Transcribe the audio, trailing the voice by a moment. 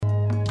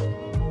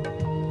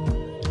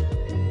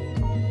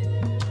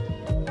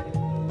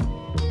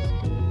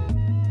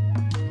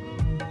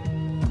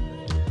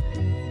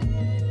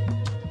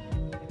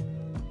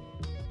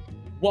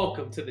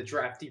Welcome to the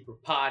Draft Deeper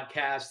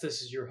podcast.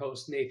 This is your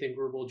host, Nathan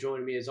Grubel.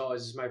 Joining me, as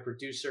always, is my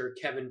producer,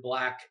 Kevin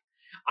Black.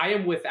 I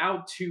am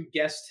without two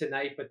guests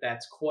tonight, but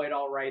that's quite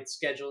all right.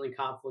 Scheduling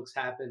conflicts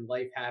happen,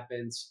 life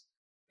happens.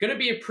 Going to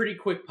be a pretty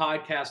quick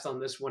podcast on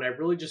this one. I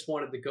really just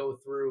wanted to go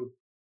through.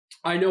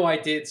 I know I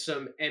did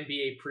some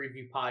NBA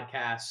preview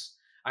podcasts.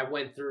 I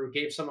went through,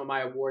 gave some of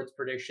my awards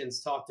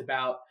predictions, talked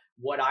about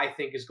what I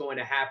think is going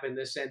to happen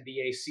this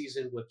NBA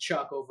season with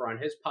Chuck over on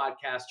his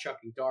podcast,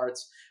 Chucking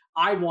Darts.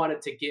 I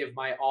wanted to give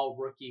my all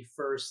rookie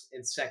first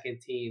and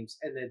second teams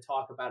and then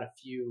talk about a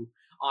few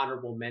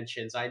honorable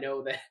mentions. I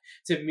know that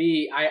to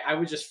me, I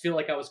would just feel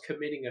like I was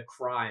committing a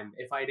crime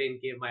if I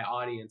didn't give my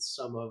audience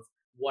some of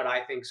what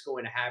I think is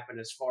going to happen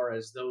as far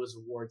as those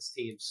awards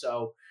teams.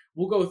 So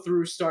we'll go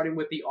through starting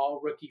with the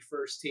all rookie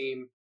first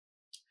team.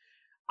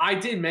 I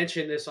did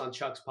mention this on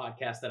Chuck's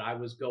podcast that I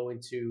was going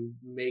to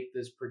make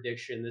this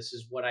prediction. This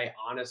is what I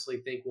honestly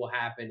think will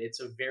happen. It's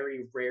a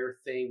very rare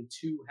thing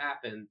to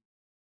happen,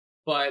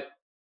 but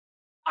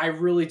I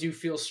really do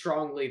feel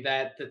strongly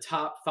that the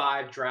top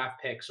five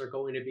draft picks are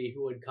going to be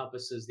who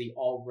encompasses the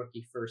all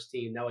rookie first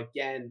team. Now,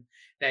 again,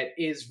 that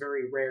is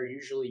very rare.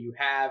 Usually you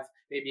have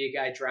maybe a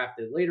guy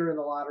drafted later in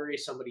the lottery,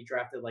 somebody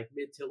drafted like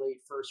mid to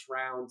late first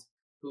round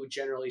who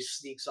generally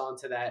sneaks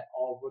onto that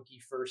all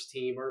rookie first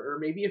team, or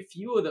maybe a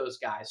few of those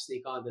guys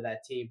sneak onto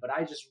that team. But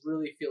I just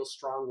really feel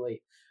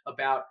strongly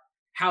about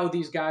how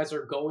these guys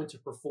are going to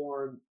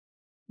perform,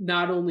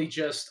 not only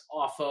just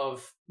off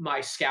of my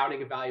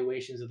scouting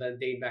evaluations of them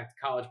dating back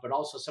to college, but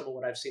also some of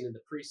what I've seen in the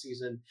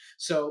preseason.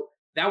 So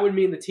that would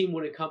mean the team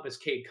would encompass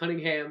Cade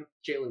Cunningham,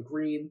 Jalen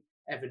Green,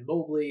 Evan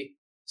Mobley,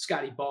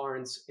 Scotty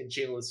Barnes, and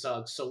Jalen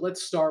Suggs. So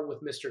let's start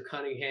with Mr.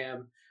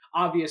 Cunningham.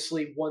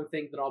 Obviously, one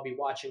thing that I'll be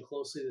watching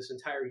closely this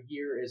entire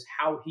year is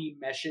how he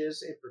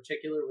meshes, in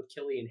particular with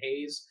Killian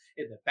Hayes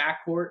in the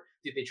backcourt.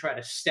 Do they try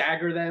to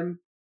stagger them?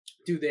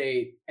 Do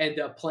they end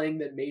up playing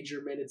the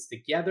major minutes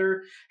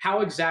together?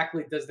 How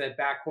exactly does that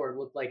backcourt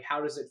look like?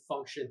 How does it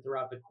function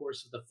throughout the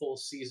course of the full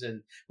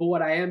season? But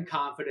what I am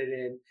confident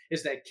in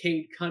is that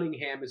Cade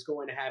Cunningham is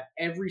going to have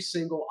every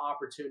single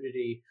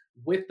opportunity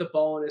with the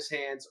ball in his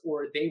hands,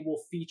 or they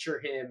will feature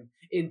him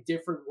in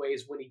different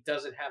ways when he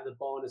doesn't have the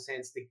ball in his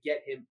hands to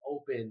get him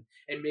open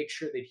and make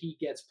sure that he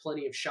gets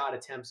plenty of shot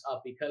attempts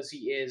up because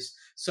he is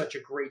such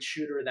a great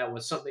shooter. That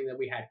was something that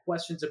we had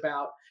questions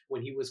about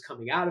when he was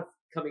coming out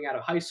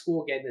of high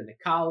school, getting into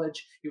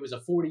college. He was a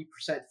 40%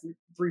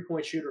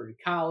 three-point shooter in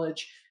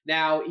college.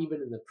 Now,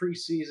 even in the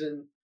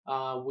preseason,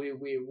 we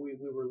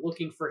were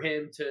looking for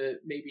him to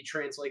maybe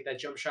translate that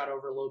jump shot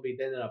over a little bit.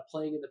 They ended up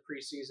playing in the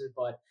preseason,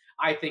 but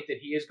I think that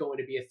he is going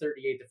to be a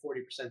 38 to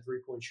 40%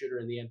 three-point shooter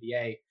in the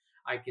NBA.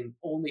 I can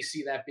only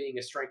see that being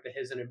a strength of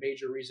his and a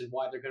major reason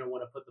why they're going to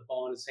want to put the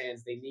ball in his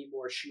hands. They need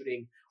more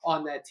shooting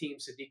on that team.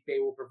 Saddiq Bey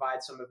will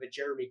provide some of it.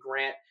 Jeremy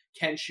Grant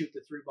can shoot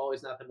the three ball.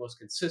 He's not the most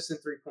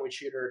consistent three-point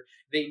shooter.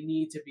 They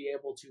need to be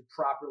able to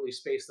properly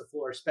space the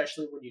floor,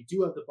 especially when you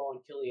do have the ball in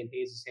Killian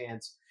Hayes'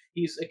 hands.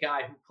 He's a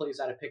guy who plays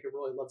out of pick and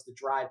roll. He loves the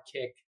drive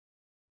kick.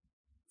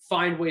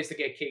 Find ways to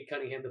get Cade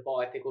Cunningham the ball.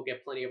 I think we'll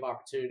get plenty of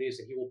opportunities,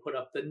 and he will put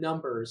up the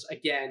numbers.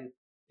 Again,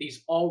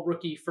 these all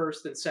rookie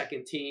first and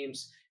second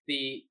teams,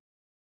 the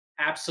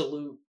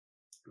absolute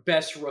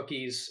best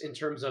rookies in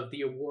terms of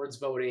the awards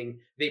voting,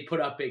 they put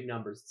up big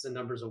numbers. It's a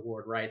numbers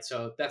award, right?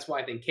 So that's why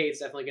I think Cade's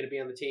definitely going to be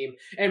on the team.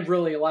 And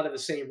really, a lot of the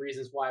same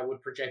reasons why I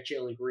would project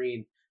Jalen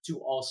Green to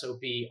also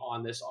be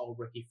on this all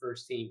rookie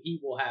first team.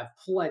 He will have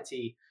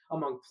plenty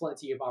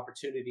of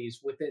opportunities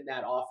within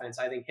that offense.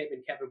 I think him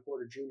and Kevin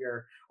Porter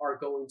Jr. are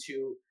going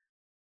to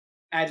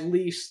at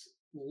least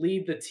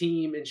lead the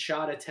team in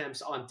shot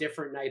attempts on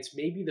different nights.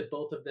 Maybe the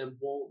both of them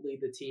won't lead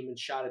the team in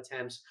shot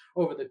attempts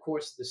over the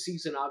course of the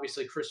season.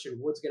 Obviously, Christian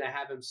Wood's going to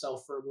have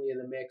himself firmly in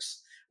the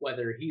mix,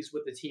 whether he's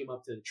with the team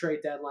up to the trade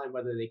deadline,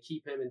 whether they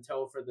keep him in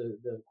tow for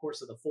the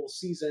course of the full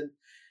season.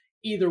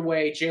 Either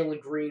way, Jalen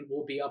Green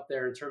will be up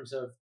there in terms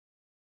of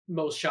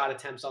most shot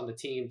attempts on the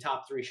team,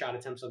 top three shot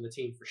attempts on the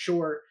team for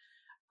sure.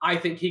 I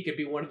think he could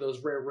be one of those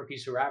rare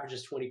rookies who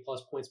averages 20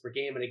 plus points per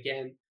game. And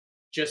again,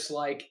 just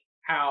like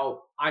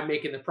how I'm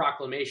making the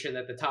proclamation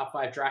that the top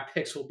five draft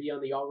picks will be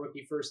on the all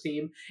rookie first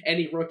team,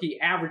 any rookie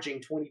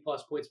averaging 20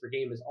 plus points per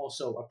game is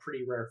also a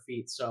pretty rare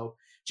feat. So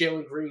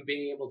Jalen Green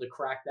being able to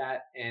crack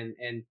that and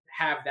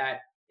have that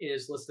in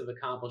his list of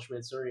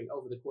accomplishments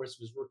over the course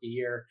of his rookie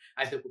year,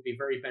 I think would be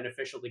very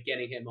beneficial to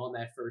getting him on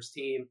that first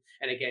team.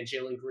 And again,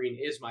 Jalen Green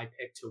is my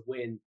pick to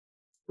win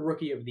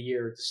Rookie of the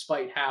Year,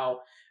 despite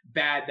how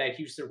bad that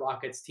Houston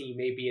Rockets team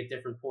may be at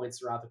different points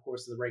throughout the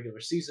course of the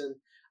regular season.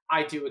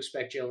 I do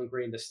expect Jalen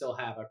Green to still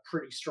have a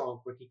pretty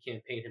strong rookie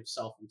campaign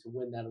himself and to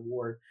win that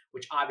award,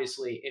 which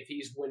obviously, if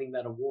he's winning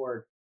that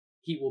award,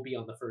 he will be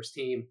on the first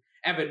team.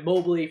 Evan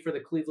Mobley for the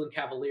Cleveland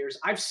Cavaliers.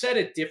 I've said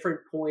at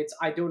different points,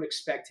 I don't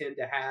expect him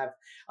to have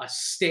a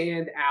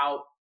standout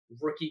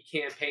rookie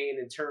campaign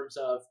in terms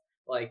of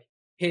like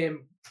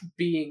him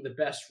being the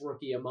best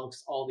rookie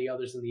amongst all the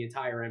others in the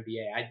entire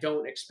NBA. I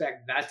don't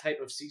expect that type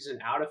of season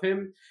out of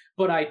him,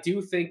 but I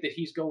do think that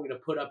he's going to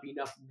put up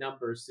enough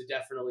numbers to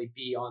definitely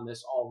be on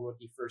this all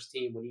rookie first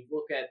team. When you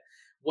look at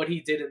what he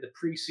did in the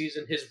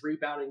preseason, his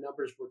rebounding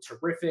numbers were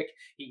terrific.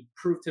 He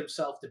proved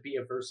himself to be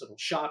a versatile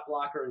shot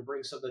blocker and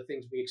bring some of the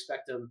things we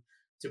expect him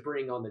to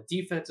bring on the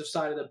defensive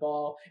side of the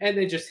ball. And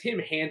then just him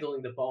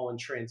handling the ball in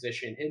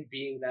transition, him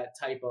being that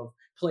type of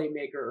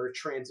playmaker or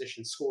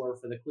transition scorer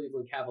for the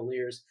Cleveland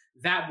Cavaliers,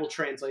 that will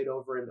translate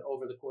over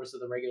the course of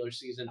the regular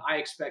season. I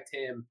expect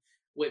him,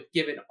 with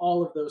given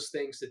all of those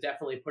things, to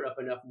definitely put up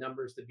enough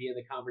numbers to be in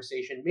the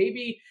conversation.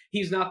 Maybe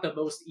he's not the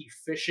most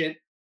efficient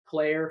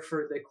player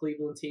for the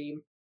Cleveland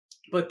team,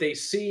 but they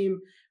seem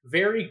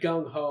very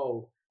gung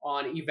ho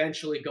on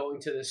eventually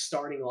going to the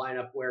starting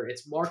lineup where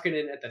it's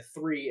Markkanen at the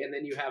 3, and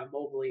then you have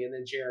Mobley and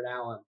then Jarrett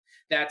Allen.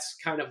 That's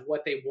kind of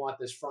what they want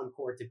this front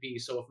court to be.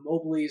 So if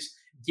Mobley's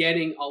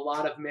getting a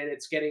lot of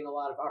minutes, getting a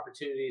lot of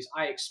opportunities,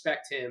 I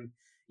expect him,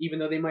 even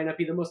though they might not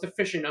be the most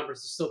efficient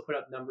numbers, to still put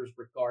up numbers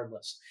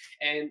regardless.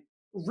 And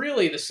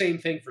really the same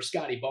thing for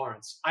Scotty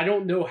Barnes. I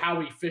don't know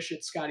how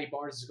efficient Scotty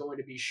Barnes is going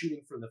to be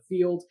shooting from the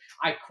field.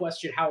 I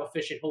question how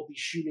efficient he'll be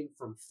shooting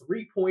from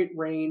 3-point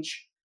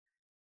range.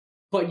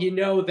 But you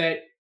know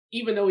that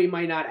even though he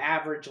might not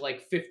average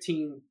like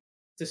 15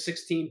 to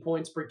 16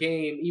 points per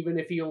game, even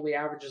if he only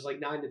averages like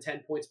 9 to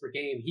 10 points per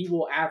game, he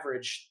will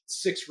average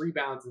 6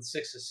 rebounds and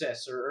 6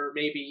 assists, or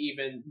maybe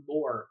even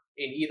more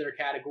in either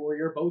category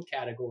or both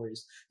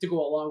categories to go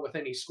along with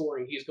any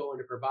scoring he's going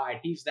to provide.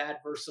 He's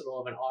that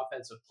versatile of an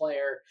offensive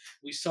player.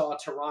 We saw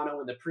Toronto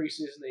in the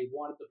preseason. They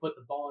wanted to put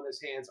the ball in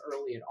his hands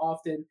early and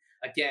often.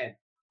 Again,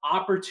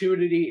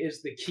 opportunity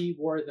is the key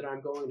word that I'm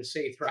going to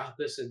say throughout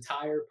this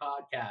entire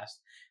podcast.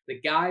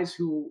 The guys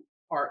who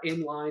are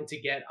in line to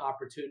get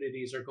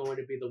opportunities are going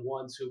to be the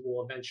ones who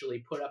will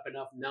eventually put up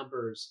enough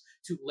numbers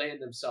to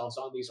land themselves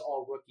on these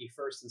all rookie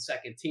first and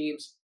second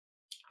teams.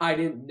 I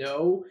didn't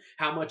know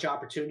how much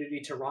opportunity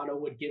Toronto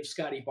would give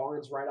Scotty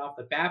Barnes right off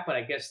the bat, but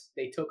I guess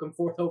they took him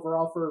 4th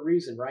overall for a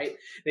reason, right?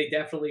 They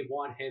definitely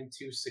want him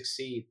to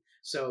succeed.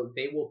 So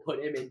they will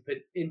put him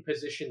in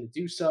position to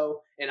do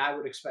so, and I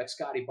would expect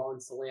Scotty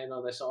Barnes to land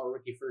on this all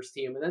rookie first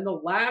team. And then the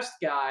last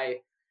guy,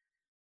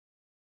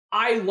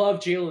 I love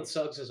Jalen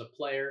Suggs as a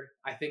player.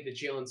 I think that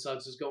Jalen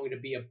Suggs is going to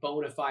be a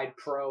bona fide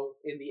pro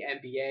in the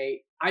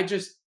NBA. I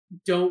just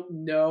don't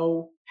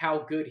know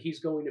how good he's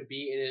going to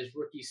be in his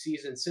rookie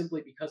season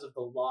simply because of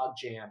the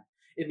logjam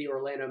in the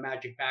Orlando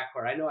Magic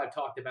backcourt. I know I've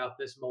talked about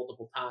this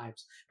multiple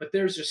times, but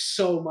there's just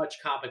so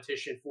much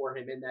competition for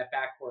him in that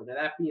backcourt. Now,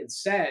 that being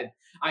said,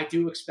 I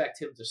do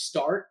expect him to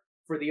start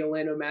for the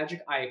Orlando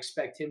Magic. I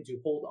expect him to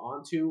hold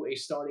on to a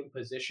starting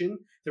position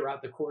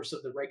throughout the course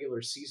of the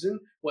regular season,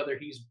 whether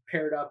he's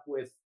paired up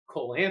with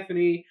Cole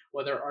Anthony,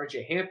 whether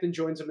RJ Hampton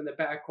joins him in the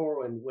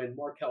backcourt, when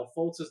Markelle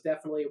Fultz is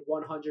definitely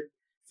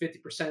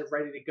 150%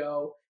 ready to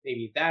go.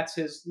 Maybe that's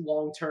his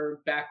long-term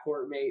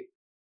backcourt mate.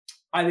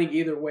 I think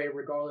either way,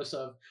 regardless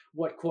of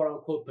what quote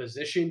unquote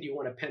position do you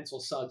want to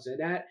pencil Suggs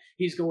in at,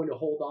 he's going to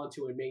hold on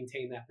to and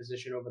maintain that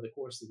position over the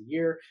course of the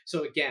year.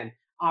 So again,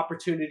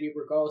 opportunity,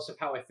 regardless of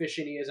how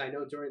efficient he is. I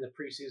know during the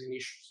preseason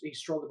he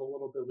struggled a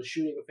little bit with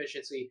shooting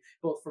efficiency,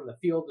 both from the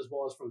field as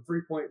well as from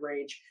 3-point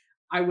range.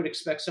 I would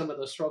expect some of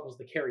those struggles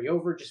to carry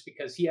over just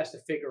because he has to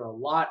figure a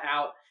lot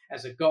out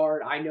as a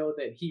guard. I know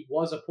that he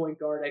was a point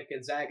guard at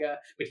Gonzaga,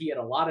 but he had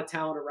a lot of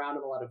talent around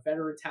him, a lot of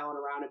veteran talent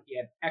around him. He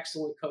had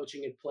excellent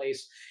coaching in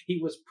place. He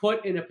was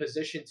put in a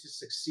position to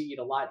succeed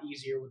a lot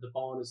easier with the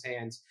ball in his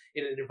hands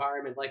in an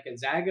environment like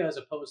Gonzaga, as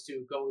opposed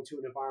to going to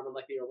an environment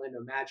like the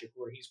Orlando Magic,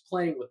 where he's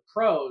playing with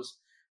pros,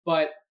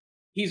 but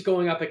he's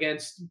going up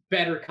against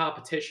better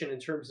competition in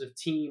terms of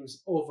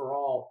teams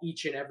overall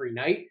each and every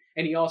night.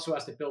 And he also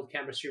has to build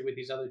chemistry with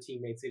these other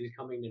teammates that he's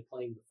coming and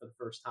playing with for the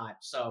first time.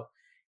 So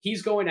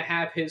he's going to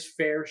have his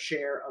fair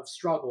share of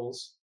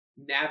struggles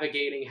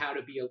navigating how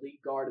to be a lead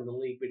guard in the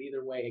league. But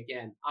either way,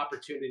 again,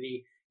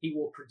 opportunity, he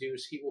will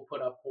produce, he will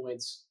put up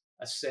points,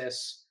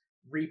 assists,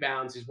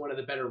 rebounds. He's one of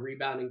the better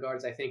rebounding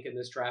guards, I think, in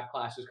this draft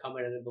class who's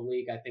coming into the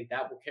league. I think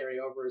that will carry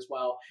over as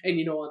well. And,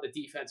 on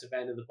the defensive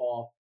end of the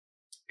ball,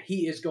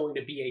 he is going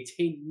to be a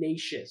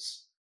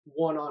tenacious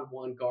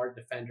one-on-one guard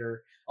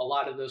defender. A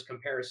lot of those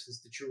comparisons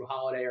to Jrue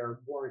Holiday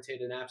are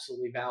warranted and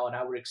absolutely valid.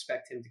 I would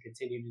expect him to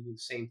continue to do the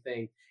same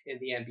thing in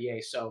the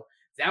NBA. So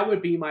that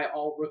would be my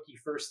all-rookie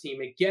first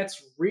team. It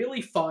gets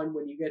really fun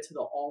when you get to the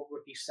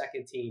all-rookie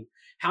second team.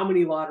 How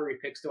many lottery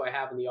picks do I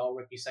have in the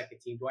all-rookie second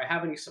team? Do I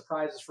have any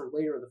surprises from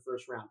later in the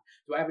first round?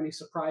 Do I have any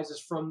surprises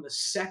from the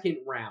second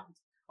round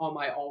on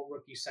my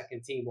all-rookie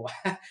second team? Well,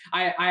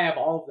 I have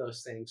all of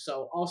those things.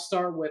 So I'll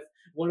start with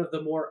one of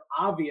the more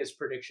obvious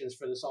predictions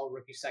for this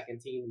all-rookie second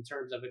team in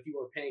terms of if you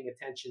were paying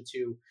attention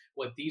to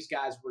what these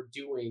guys were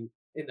doing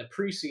in the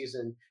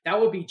preseason. That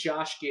would be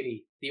Josh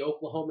Giddey the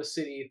Oklahoma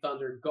City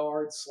Thunder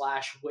guard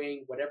slash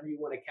wing, whatever you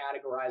want to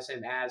categorize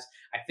him as.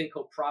 I think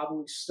he'll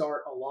probably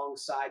start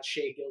alongside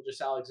Shea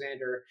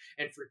Gilgeous-Alexander,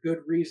 and for good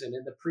reason.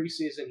 In the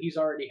preseason, he's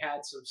already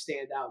had some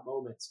standout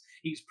moments.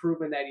 He's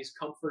proven that he's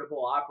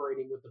comfortable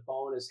operating with the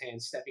ball in his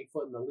hands, stepping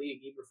foot in the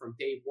league even from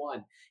day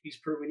one. He's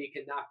proven he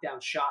can knock down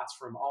shots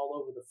from all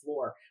over the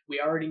floor. We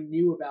already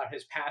knew about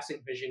his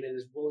passing vision and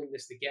his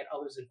willingness to get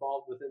others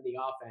involved within the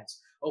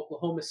offense.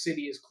 Oklahoma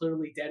City is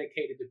clearly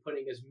dedicated to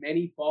putting as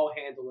many ball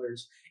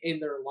handlers in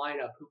their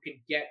lineup who can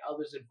get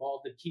others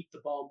involved and keep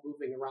the ball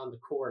moving around the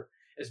court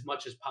as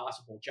much as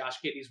possible.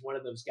 Josh Giddey's one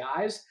of those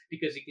guys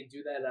because he can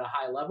do that at a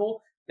high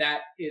level.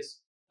 That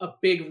is a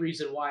big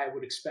reason why I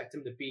would expect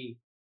him to be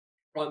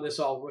on this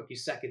all rookie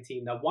second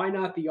team. Now, why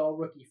not the all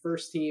rookie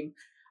first team?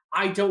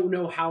 I don't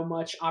know how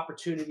much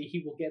opportunity he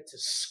will get to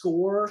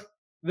score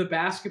the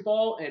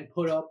basketball and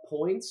put up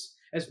points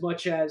as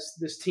much as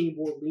this team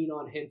will lean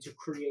on him to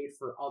create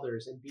for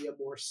others and be a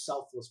more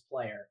selfless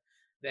player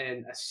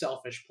than a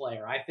selfish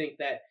player. I think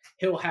that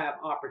he'll have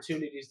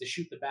opportunities to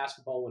shoot the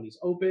basketball when he's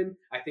open.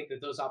 I think that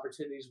those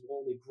opportunities will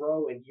only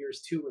grow in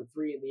years 2 and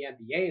 3 in the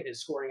NBA, and his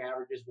scoring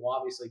averages will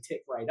obviously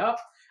tick right up.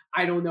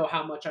 I don't know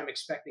how much I'm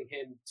expecting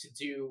him to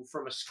do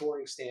from a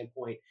scoring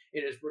standpoint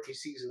in his rookie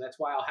season. That's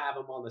why I'll have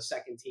him on the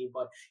second team.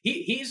 But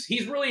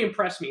he's really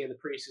impressed me in the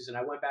preseason.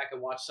 I went back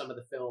and watched some of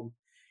the film.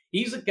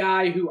 He's a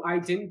guy who I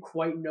didn't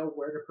quite know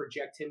where to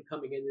project him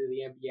coming into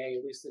the NBA,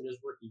 at least in his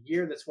rookie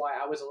year. That's why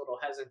I was a little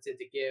hesitant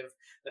to give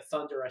the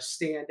Thunder a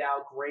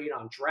standout grade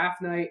on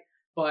draft night.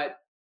 But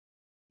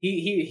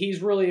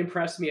he's really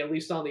impressed me, at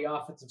least on the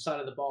offensive side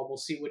of the ball. We'll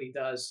see what he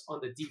does on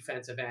the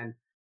defensive end.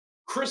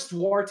 Chris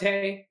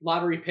Duarte,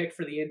 lottery pick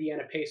for the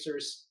Indiana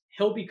Pacers.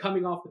 He'll be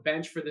coming off the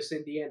bench for this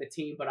Indiana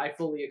team, but I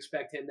fully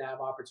expect him to have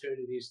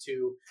opportunities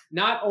to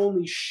not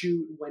only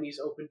shoot when he's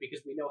open,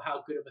 because we know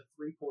how good of a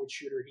three-point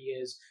shooter he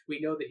is. We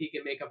know that he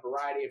can make a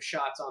variety of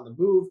shots on the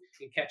move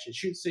in catch and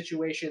shoot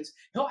situations.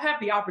 He'll have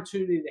the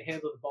opportunity to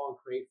handle the ball and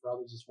create for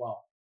others as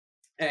well.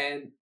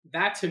 And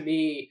that to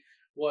me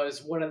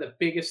was one of the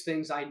biggest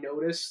things I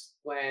noticed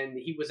when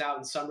he was out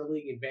in Summer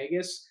League in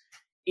Vegas.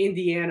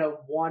 Indiana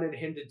wanted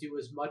him to do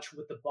as much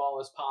with the ball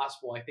as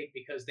possible, I think,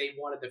 because they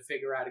wanted to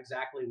figure out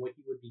exactly what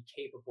he would be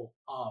capable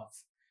of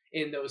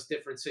in those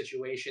different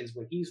situations.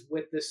 When he's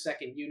with this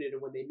second unit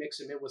and when they mix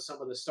him in with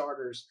some of the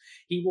starters,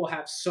 he will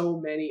have so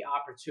many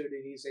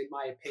opportunities, in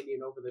my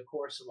opinion, over the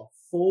course of a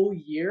full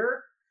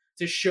year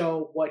to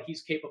show what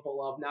he's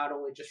capable of, not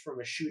only just from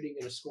a shooting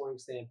and a scoring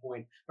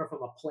standpoint, but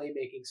from a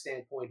playmaking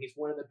standpoint. He's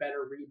one of the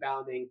better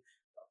rebounding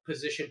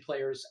position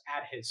players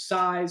at his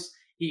size.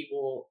 He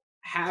will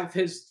have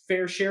his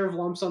fair share of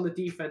lumps on the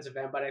defensive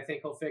end, but I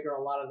think he'll figure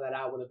a lot of that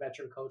out with a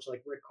veteran coach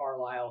like Rick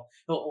Carlisle.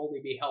 He'll only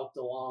be helped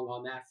along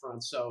on that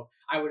front. So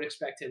I would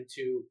expect him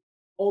to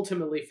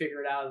ultimately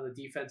figure it out on the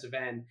defensive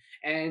end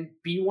and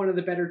be one of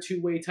the better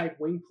two-way type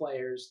wing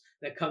players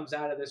that comes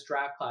out of this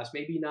draft class.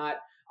 Maybe not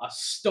a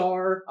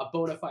star, a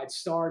bona fide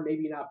star,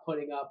 maybe not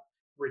putting up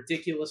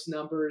ridiculous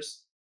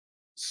numbers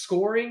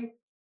scoring,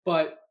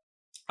 but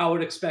I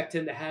would expect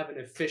him to have an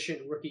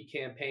efficient rookie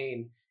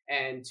campaign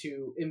and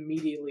to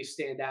immediately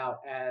stand out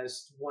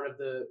as one of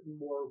the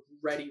more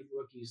ready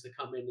rookies to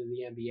come into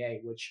the NBA,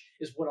 which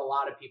is what a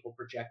lot of people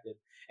projected.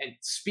 And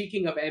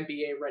speaking of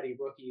NBA ready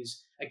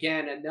rookies,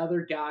 again,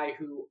 another guy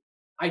who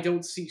I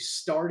don't see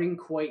starting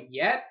quite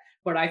yet,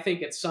 but I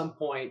think at some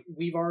point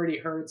we've already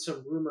heard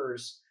some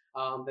rumors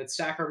that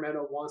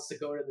Sacramento wants to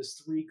go to this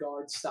three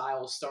guard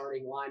style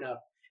starting lineup,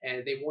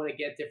 and they want to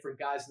get different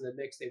guys in the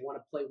mix. They want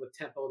to play with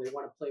tempo. They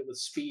want to play with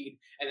speed.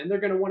 And then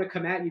they're going to want to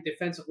come at you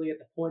defensively at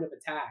the point of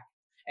attack.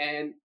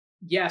 And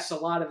yes, a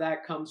lot of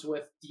that comes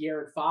with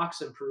De'Aaron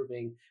Fox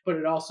improving, but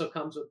it also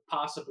comes with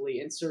possibly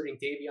inserting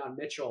Davion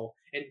Mitchell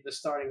into the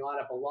starting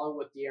lineup along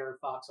with De'Aaron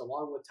Fox,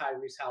 along with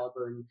Tyrese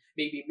Halliburton,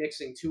 maybe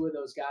mixing two of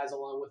those guys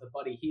along with a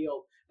Buddy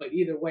Hield. But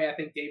either way, I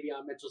think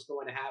Davion Mitchell's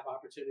going to have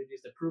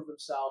opportunities to prove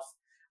himself.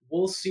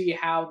 We'll see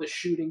how the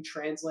shooting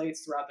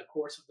translates throughout the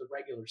course of the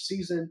regular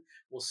season.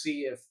 We'll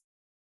see if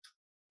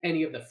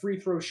any of the free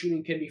throw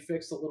shooting can be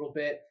fixed a little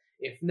bit.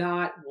 If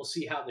not, we'll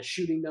see how the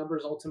shooting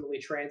numbers ultimately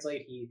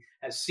translate. He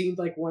has seemed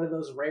like one of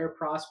those rare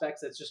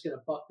prospects that's just going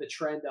to buck the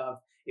trend of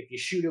if you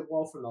shoot it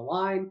well from the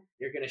line,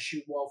 you're going to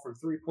shoot well from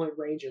three-point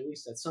range, at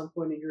least at some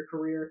point in your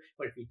career.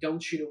 But if you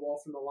don't shoot it well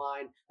from the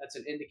line, that's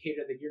an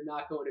indicator that you're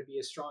not going to be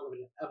as strong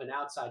of an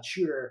outside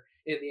shooter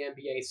in the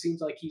NBA. It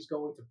seems like he's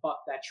going to buck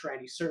that trend.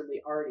 He certainly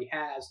already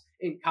has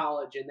in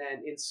college, and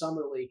then in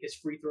summer league, his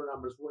free throw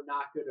numbers were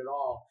not good at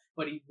all,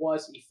 but he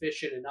was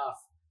efficient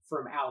enough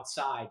from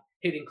outside,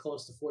 hitting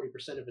close to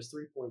 40% of his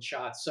three-point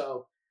shots.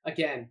 So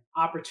again,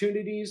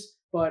 opportunities,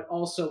 but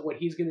also what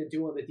he's going to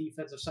do on the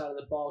defensive side of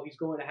the ball. He's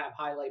going to have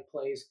highlight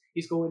plays.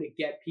 He's going to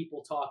get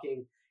people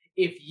talking.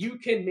 If you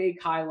can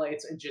make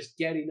highlights and just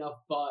get enough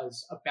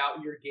buzz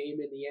about your game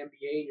in the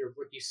NBA in your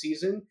rookie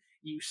season,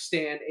 you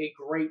stand a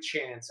great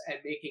chance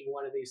at making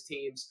one of these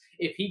teams.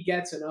 If he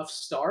gets enough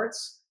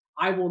starts,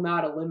 I will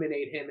not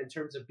eliminate him in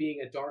terms of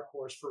being a dark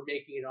horse for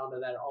making it onto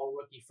that all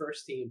rookie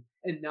first team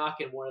and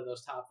knocking one of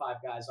those top 5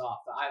 guys off.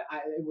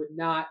 It would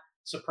not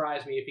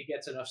surprise me if he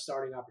gets enough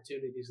starting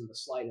opportunities in the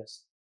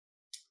slightest.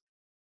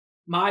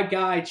 My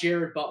guy,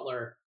 Jared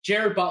Butler.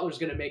 Jared Butler's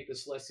going to make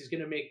this list. He's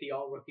going to make the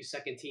all rookie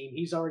second team.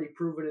 He's already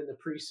proven in the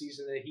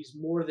preseason that he's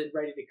more than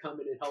ready to come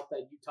in and help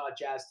that Utah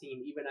Jazz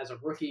team, even as a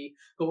rookie,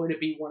 going to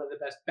be one of the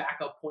best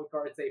backup point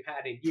guards they've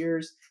had in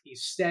years.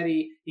 He's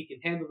steady. He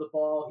can handle the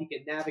ball. He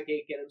can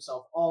navigate, get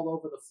himself all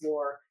over the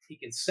floor. He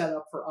can set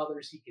up for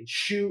others. He can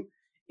shoot.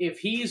 If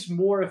he's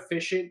more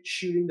efficient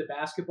shooting the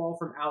basketball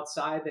from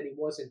outside than he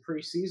was in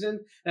preseason,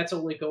 that's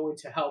only going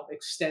to help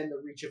extend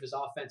the reach of his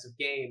offensive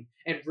game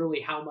and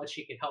really how much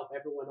he can help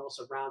everyone else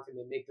around him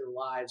and make their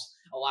lives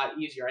a lot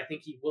easier. I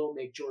think he will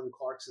make Jordan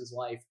Clarkson's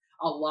life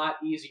a lot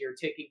easier,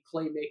 taking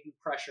playmaking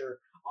pressure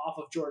off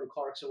of Jordan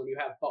Clarkson when you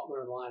have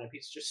Butler in the lineup.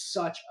 He's just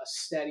such a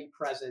steady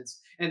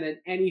presence. And then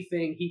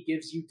anything he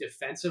gives you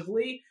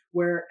defensively,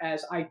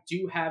 whereas I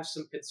do have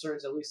some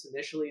concerns, at least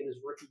initially in his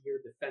rookie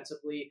year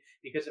defensively,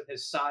 because of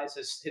his size,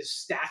 his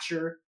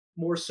stature,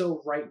 more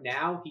so right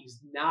now. He's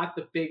not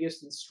the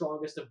biggest and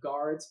strongest of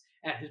guards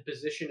at his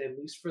position, at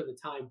least for the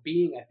time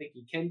being. I think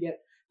he can get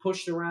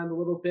pushed around a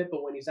little bit,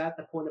 but when he's at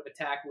the point of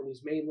attack, when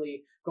he's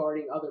mainly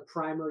guarding other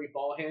primary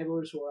ball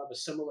handlers who are of a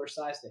similar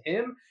size to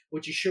him,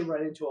 which he should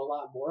run into a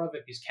lot more of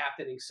if he's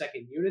captaining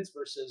second units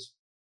versus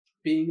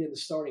being in the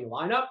starting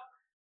lineup,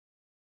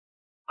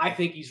 I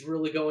think he's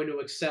really going to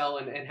excel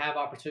and have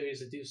opportunities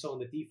to do so on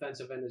the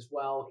defensive end as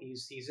well.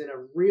 He's in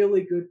a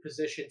really good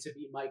position to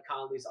be Mike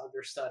Conley's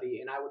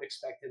understudy, and I would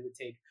expect him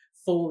to take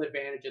full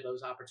advantage of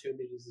those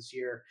opportunities this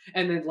year.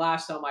 And then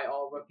last on my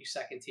all-rookie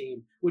second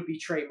team would be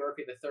Trey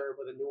Murphy III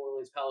with the New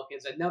Orleans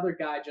Pelicans, another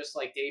guy just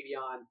like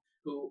Davion,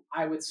 who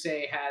I would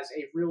say has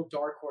a real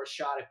dark horse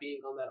shot at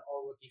being on that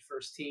all-rookie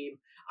first team.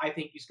 I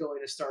think he's going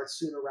to start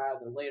sooner rather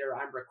than later.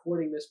 I'm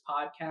recording this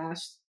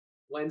podcast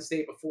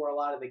Wednesday before a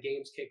lot of the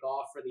games kick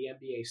off for the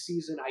NBA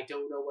season. I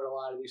don't know what a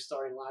lot of these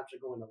starting lineups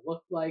are going to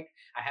look like.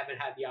 I haven't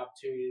had the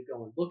opportunity to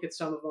go and look at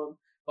some of them,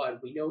 but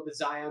we know that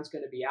Zion's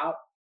going to be out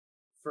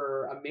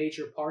for a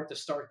major part to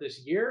start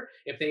this year.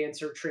 If they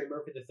insert Trey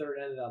Murphy the third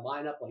end of that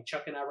lineup, like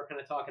Chuck and I were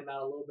kind of talking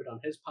about a little bit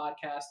on his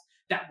podcast,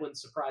 that wouldn't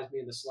surprise me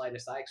in the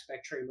slightest. I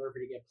expect Trey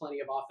Murphy to get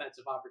plenty of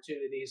offensive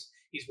opportunities.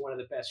 He's one of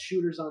the best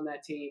shooters on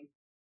that team.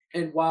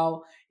 And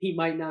while he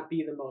might not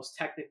be the most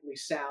technically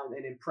sound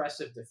and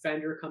impressive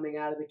defender coming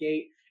out of the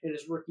gate in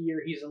his rookie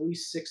year, he's at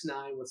least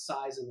 6'9" with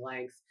size and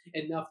length,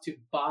 enough to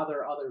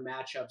bother other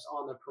matchups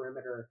on the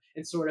perimeter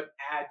and sort of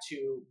add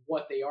to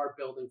what they are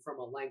building from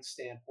a length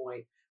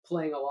standpoint,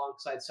 playing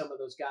alongside some of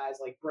those guys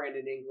like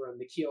Brandon Ingram,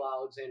 Nickeil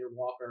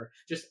Alexander-Walker,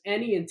 just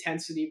any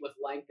intensity with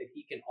length that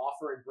he can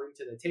offer and bring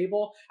to the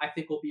table, I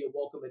think will be a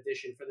welcome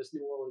addition for this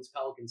New Orleans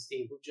Pelicans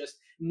team, who just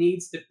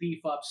needs to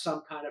beef up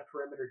some kind of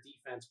perimeter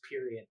defense,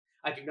 period.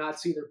 I do not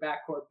see their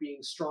backcourt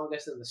being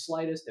strongest in the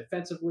slightest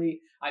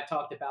defensively. I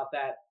talked about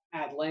that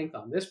at length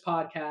on this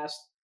podcast.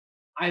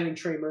 I think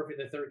Trey Murphy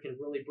III can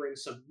really bring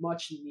some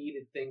much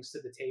needed things to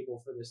the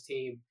table for this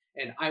team.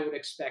 And I would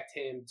expect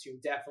him to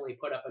definitely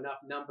put up enough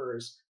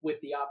numbers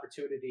with the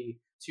opportunity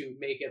to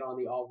make it on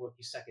the all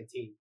rookie second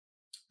team.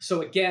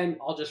 So again,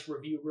 I'll just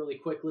review really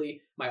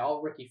quickly my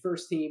all rookie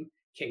first team: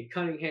 Cade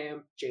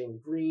Cunningham,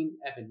 Jalen Green,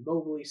 Evan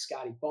Mobley,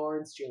 Scotty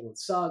Barnes, Jalen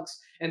Suggs.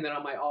 And then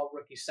on my all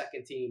rookie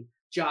second team,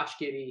 Josh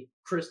Giddey,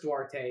 Chris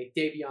Duarte,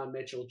 Davion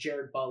Mitchell,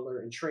 Jared Butler,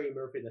 and Trey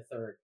Murphy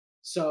III.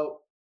 So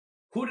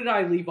who did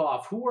I leave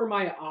off? Who are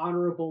my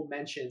honorable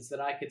mentions that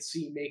I could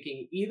see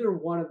making either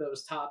one of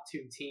those top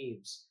two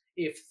teams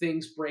if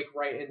things break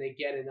right and they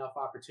get enough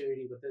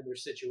opportunity within their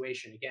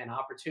situation? Again,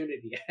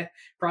 opportunity.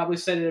 Probably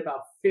said it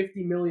about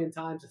 50 million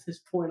times at this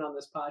point on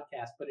this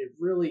podcast, but it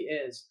really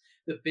is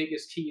the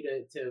biggest key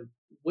to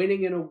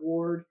winning an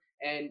award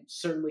and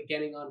certainly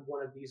getting on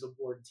one of these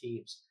award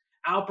teams.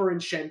 Alperen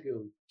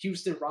Sengun,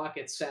 Houston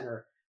Rockets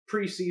center.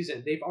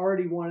 Preseason, they've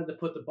already wanted to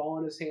put the ball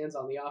in his hands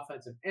on the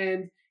offensive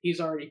end. He's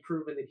already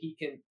proven that he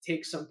can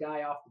take some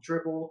guy off the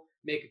dribble,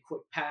 make a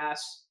quick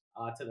pass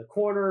to the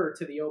corner or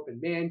to the open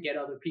man, get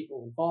other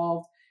people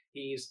involved.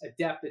 He's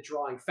adept at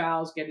drawing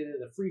fouls, get into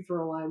the free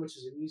throw line, which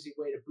is an easy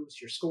way to boost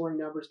your scoring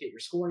numbers, get your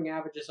scoring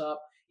averages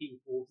up. He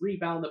will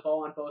rebound the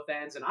ball on both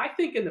ends. And I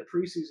think in the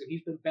preseason,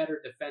 he's been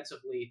better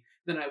defensively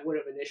than I would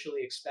have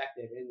initially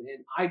expected. And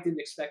I didn't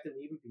expect him to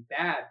even be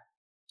bad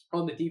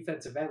on the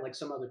defensive end like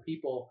some other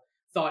people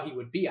thought he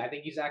would be. I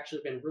think he's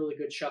actually been really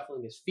good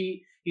shuffling his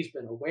feet. He's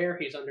been aware.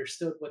 He's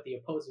understood what the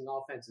opposing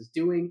offense is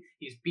doing.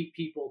 He's beat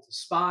people to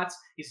spots.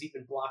 He's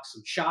even blocked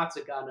some shots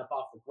that gotten up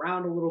off the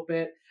ground a little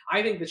bit.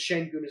 I think that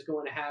Sengun is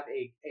going to have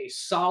a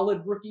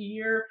solid rookie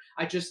year.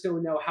 I just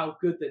don't know how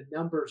good the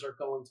numbers are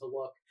going to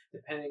look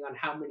depending on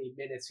how many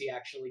minutes he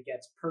actually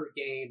gets per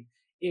game.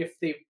 If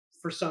they,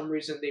 for some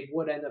reason, they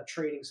would end up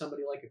trading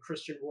somebody like a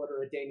Christian Wood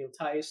or a Daniel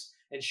Tice,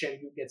 and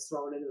Sengun gets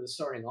thrown into the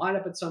starting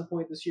lineup at some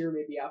point this year,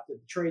 maybe after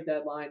the trade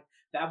deadline,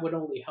 that would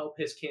only help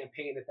his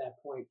campaign at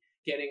that point,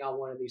 getting on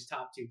one of these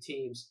top two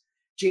teams.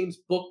 James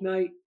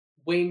Bouknight,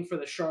 wing for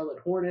the Charlotte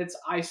Hornets.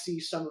 I see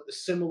some of the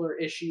similar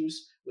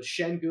issues with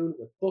Şengün,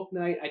 with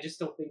Bouknight. I just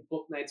don't think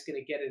Bouknight's going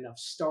to get enough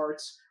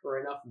starts or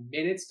enough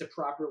minutes to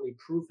properly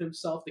prove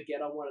himself to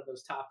get on one of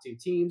those top two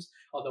teams.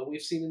 Although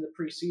we've seen in the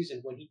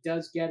preseason, when he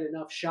does get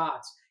enough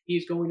shots,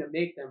 he's going to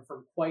make them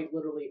from quite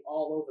literally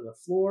all over the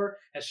floor,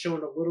 has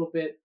shown a little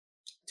bit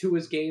to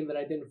his game that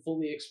I didn't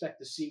fully expect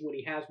to see when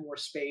he has more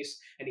space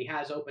and he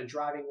has open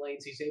driving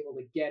lanes. He's able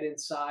to get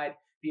inside,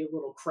 be a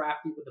little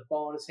crafty with the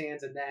ball in his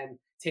hands, and then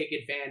take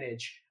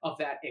advantage of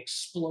that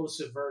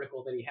explosive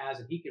vertical that he has.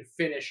 And he can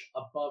finish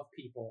above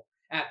people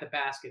at the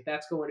basket.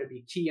 That's going to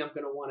be key. I'm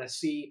going to want to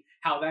see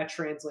how that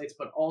translates,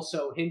 but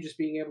also him just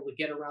being able to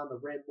get around the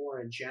rim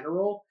more in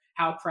general.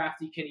 How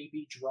crafty can he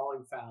be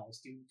drawing fouls?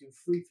 Do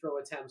free throw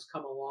attempts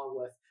come along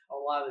with a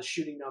lot of the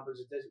shooting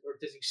numbers, or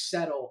does he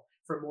settle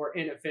for more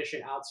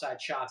inefficient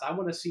outside shots? I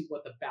want to see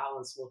what the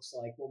balance looks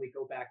like when we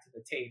go back to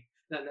the tape,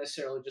 not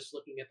necessarily just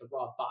looking at the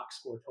raw box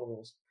score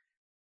totals.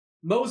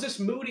 Moses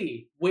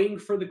Moody, wing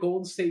for the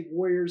Golden State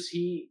Warriors.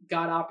 He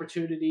got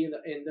opportunity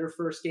in their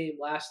first game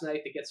last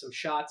night to get some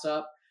shots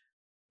up.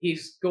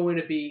 He's going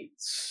to be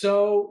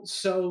so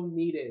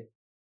needed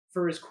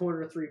for his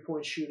corner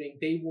three-point shooting.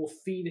 They will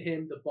feed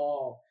him the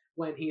ball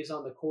when he's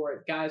on the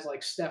court. Guys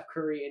like Steph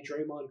Curry and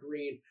Draymond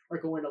Green are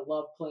going to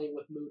love playing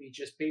with Moody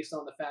just based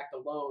on the fact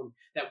alone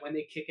that when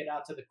they kick it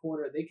out to the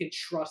corner, they can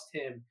trust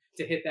him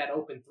to hit that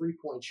open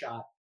three-point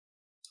shot.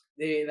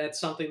 That's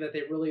something that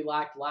they really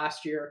lacked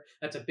last year.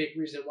 That's a big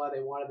reason why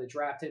they wanted to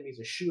draft him. He's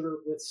a shooter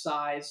with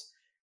size.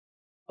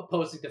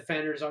 Opposing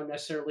defenders aren't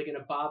necessarily going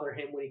to bother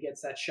him when he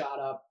gets that shot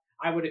up.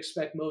 I would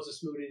expect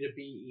Moses Moody to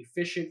be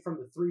efficient from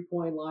the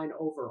three-point line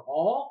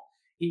overall.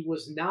 He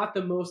was not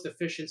the most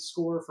efficient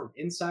scorer from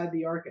inside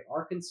the arc at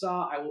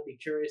Arkansas. I will be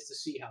curious to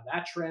see how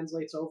that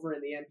translates over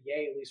in the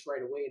NBA, at least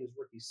right away in his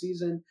rookie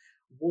season.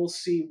 We'll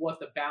see what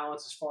the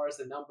balance as far as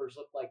the numbers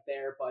look like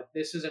there, but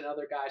this is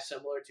another guy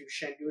similar to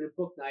Şengün and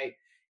Bouknight.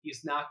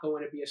 He's not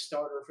going to be a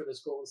starter for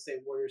this Golden State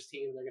Warriors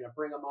team. They're going to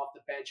bring him off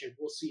the bench, and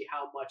we'll see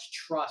how much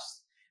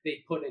trust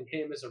they put in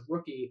him as a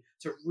rookie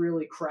to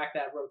really crack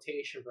that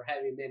rotation for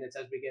heavy minutes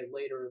as we get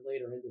later and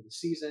later into the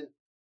season.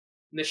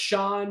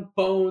 Nah'Shon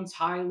Bones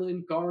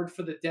Hyland, guard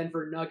for the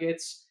Denver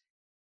Nuggets.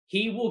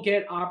 He will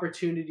get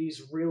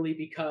opportunities really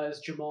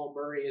because Jamal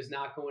Murray is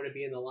not going to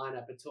be in the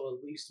lineup until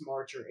at least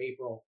March or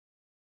April.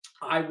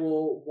 I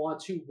will want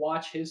to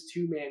watch his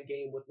two-man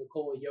game with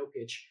Nikola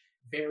Jokic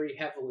very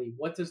heavily.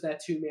 What does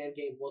that two-man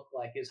game look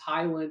like? Is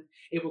Hyland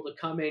able to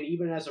come in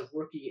even as a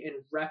rookie and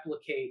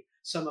replicate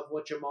some of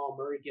what Jamal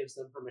Murray gives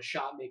them from a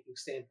shot-making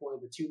standpoint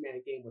in the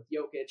two-man game with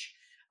Jokic?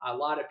 A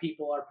lot of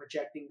people are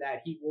projecting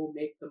that he will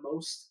make the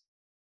most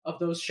of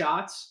those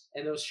shots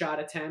and those shot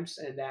attempts,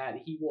 and that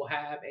he will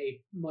have a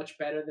much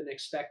better than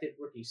expected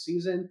rookie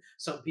season.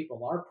 Some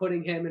people are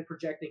putting him and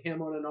projecting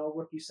him on an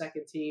all-rookie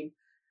second team.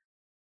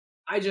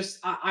 I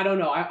don't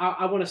know.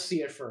 I want to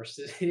see it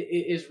first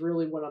is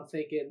really what I'm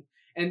thinking.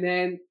 And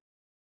then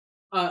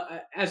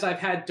as I've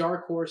had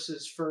dark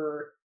horses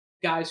for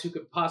guys who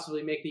could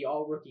possibly make the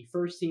all rookie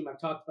first team, I've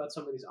talked about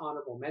some of these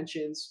honorable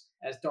mentions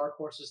as dark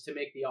horses to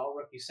make the all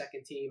rookie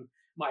second team.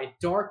 My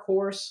dark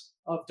horse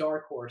of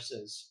dark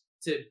horses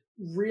to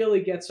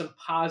really get some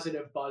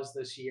positive buzz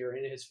this year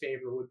in his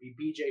favor would be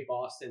BJ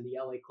Boston, the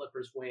LA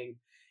Clippers wing.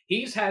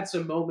 He's had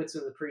some moments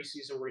in the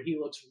preseason where he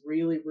looks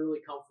really, really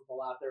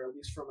comfortable out there, at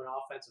least from an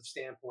offensive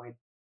standpoint.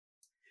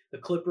 The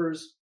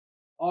Clippers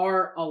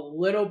are a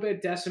little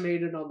bit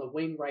decimated on the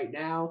wing right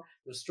now.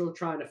 They're still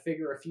trying to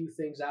figure a few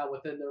things out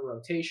within their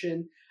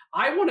rotation.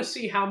 I want to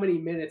see how many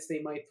minutes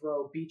they might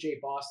throw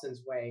BJ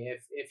Boston's way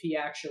if he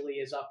actually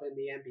is up in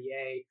the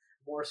NBA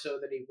more so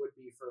than he would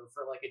be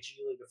for like a G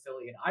League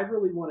affiliate. I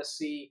really want to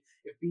see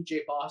if BJ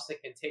Boston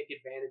can take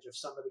advantage of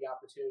some of the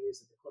opportunities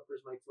that the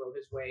Clippers might throw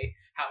his way,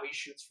 how he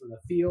shoots from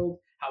the field,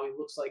 how he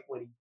looks like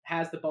when he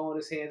has the ball in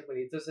his hands, when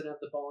he doesn't have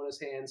the ball in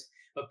his hands.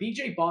 But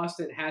BJ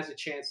Boston has a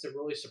chance to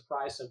really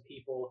surprise some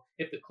people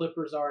if the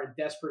Clippers are in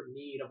desperate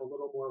need of a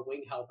little more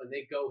wing help and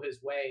they go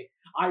his way.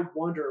 I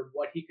wonder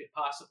what he could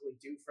possibly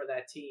do for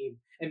that team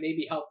and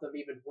maybe help them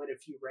even win a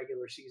few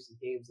regular season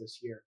games this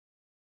year.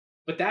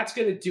 But that's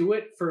going to do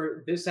it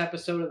for this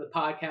episode of the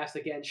podcast.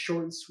 Again,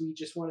 short and sweet.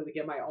 Just wanted to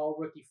get my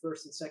all-rookie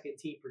first and second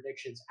team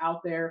predictions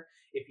out there.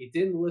 If you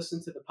didn't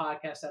listen to the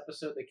podcast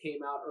episode that came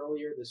out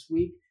earlier this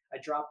week, I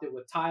dropped it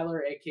with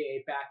Tyler,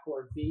 a.k.a.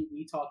 Backcourt V.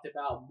 We talked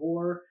about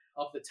more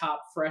of the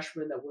top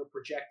freshmen that we're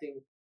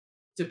projecting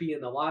to be in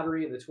the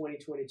lottery in the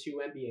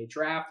 2022 NBA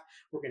draft.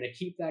 We're going to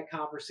keep that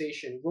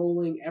conversation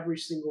rolling every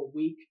single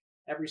week.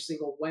 Every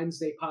single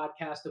Wednesday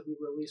podcast that we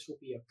release will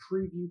be a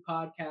preview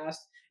podcast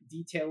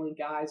detailing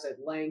guys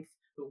at length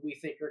who we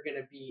think are going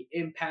to be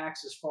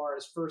impacts as far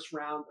as first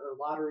round or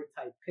lottery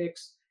type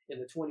picks in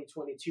the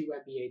 2022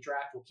 NBA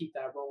draft. We'll keep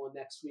that rolling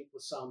next week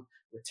with some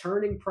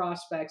returning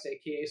prospects,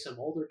 aka some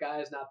older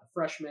guys, not the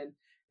freshmen.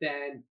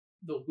 Then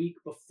the week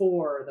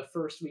before the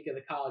first week of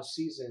the college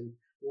season,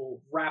 we'll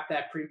wrap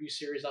that preview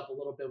series up a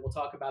little bit. We'll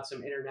talk about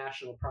some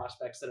international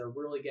prospects that are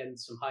really getting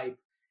some hype,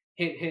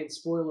 hint, hint,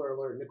 spoiler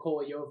alert,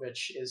 Nikola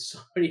Jovic is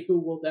somebody who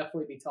we'll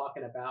definitely be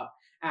talking about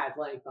at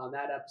length on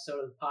that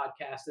episode of the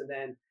podcast. And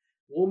then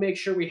we'll make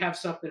sure we have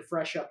something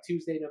fresh up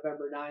Tuesday,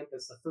 November 9th.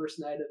 That's the first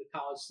night of the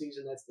college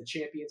season. That's the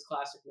Champions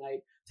Classic night.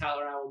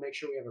 Tyler and I will make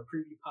sure we have a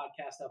preview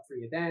podcast up for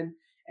you then.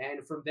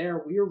 And from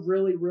there, we are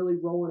really, really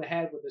rolling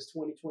ahead with this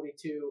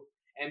 2022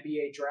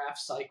 NBA draft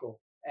cycle.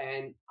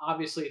 And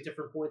obviously, at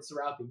different points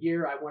throughout the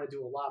year, I want to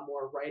do a lot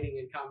more writing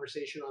and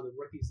conversation on the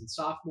rookies and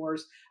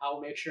sophomores. I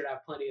will make sure to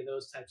have plenty of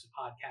those types of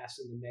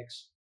podcasts in the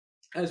mix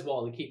as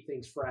well to keep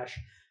things fresh.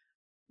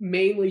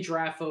 Mainly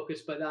draft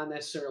focused, but not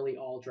necessarily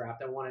all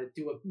draft. I want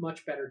to do a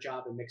much better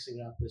job of mixing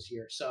it up this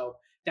year. So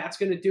that's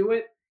going to do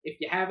it. If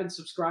you haven't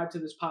subscribed to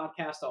this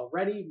podcast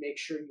already, make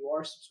sure you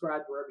are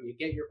subscribed wherever you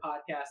get your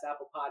podcast,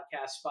 Apple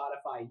Podcasts,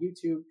 Spotify,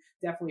 YouTube.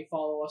 Definitely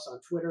follow us on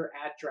Twitter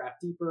at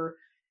Draft Deeper.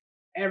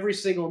 Every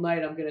single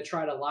night, I'm going to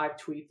try to live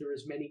tweet through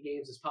as many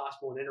games as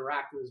possible and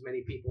interact with as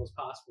many people as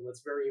possible.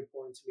 That's very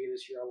important to me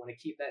this year. I want to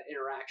keep that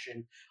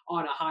interaction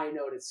on a high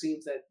note. It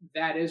seems that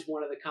that is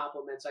one of the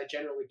compliments I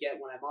generally get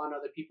when I'm on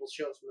other people's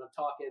shows, when I'm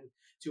talking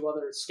to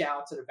other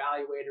scouts and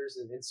evaluators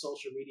and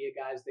social media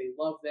guys. They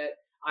love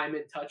that I'm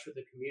in touch with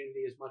the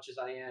community as much as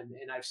I am.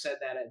 And I've said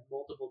that at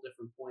multiple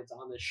different points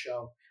on this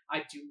show.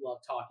 I do love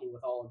talking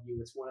with all of you.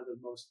 It's one of the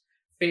most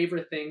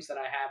favorite things that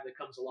I have that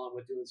comes along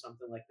with doing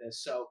something like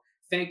this. So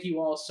thank you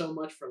all so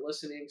much for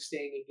listening,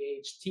 staying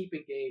engaged, keep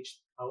engaged.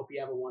 I hope you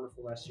have a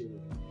wonderful rest of your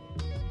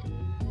week.